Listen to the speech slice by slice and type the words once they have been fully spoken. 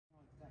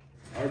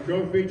Our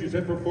co-feature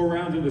set for 4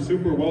 rounds in the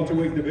super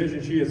welterweight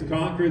division. She has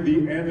conquered the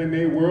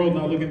MMA world,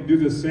 now looking to do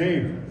the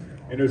same.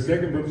 In her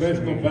second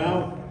professional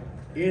bout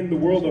in the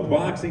world of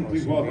boxing,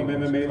 please welcome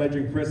MMA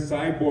legend Chris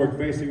Cyborg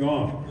facing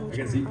off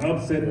against the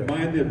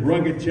upset-minded,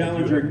 rugged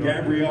challenger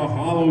Gabrielle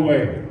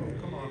Holloway.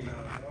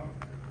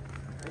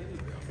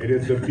 It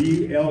is the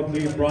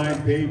BLK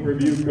Prime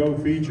pay-per-view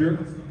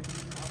co-feature.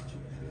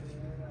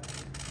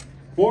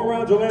 4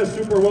 rounds or less,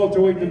 super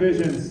welterweight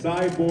division,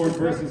 Cyborg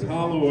versus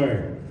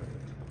Holloway.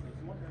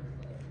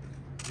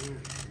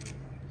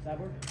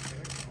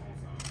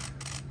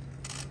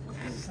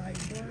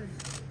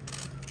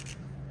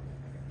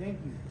 Thank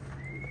you.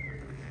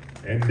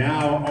 And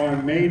now our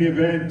main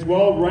event,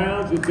 12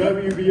 rounds of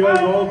WBO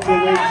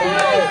welterweight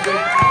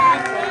championship.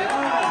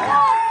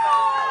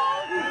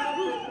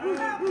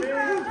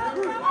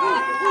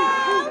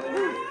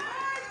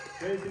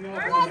 Facing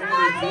off the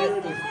man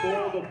here to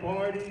spoil the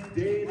party,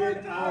 David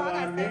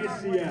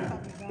Avanesyan.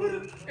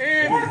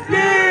 And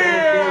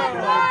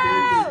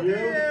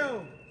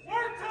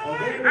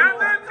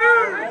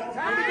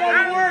time to go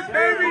to work,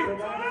 baby.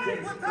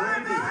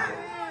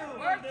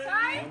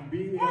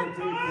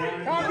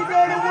 Time to go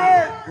to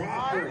work.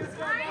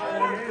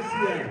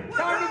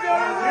 Time to go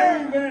to work.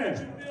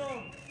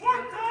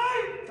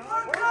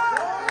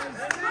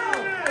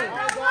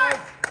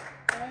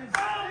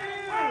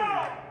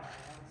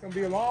 It's gonna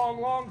be a long,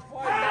 long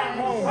fight down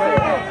home,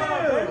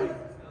 baby.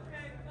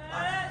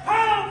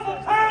 Pound for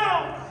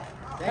pound.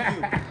 Thank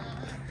you.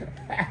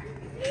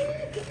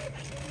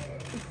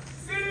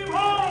 Send him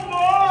home,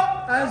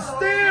 boy. And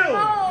still.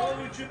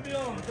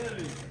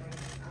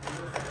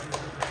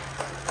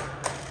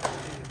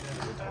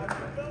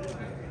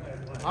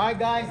 All right,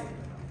 guys.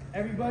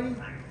 Everybody,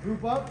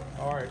 group up.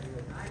 All right.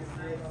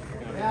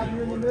 Have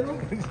you in the middle.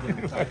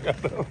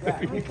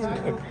 Yeah, get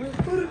time real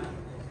quick.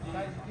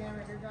 Guys, you can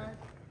right here, guys.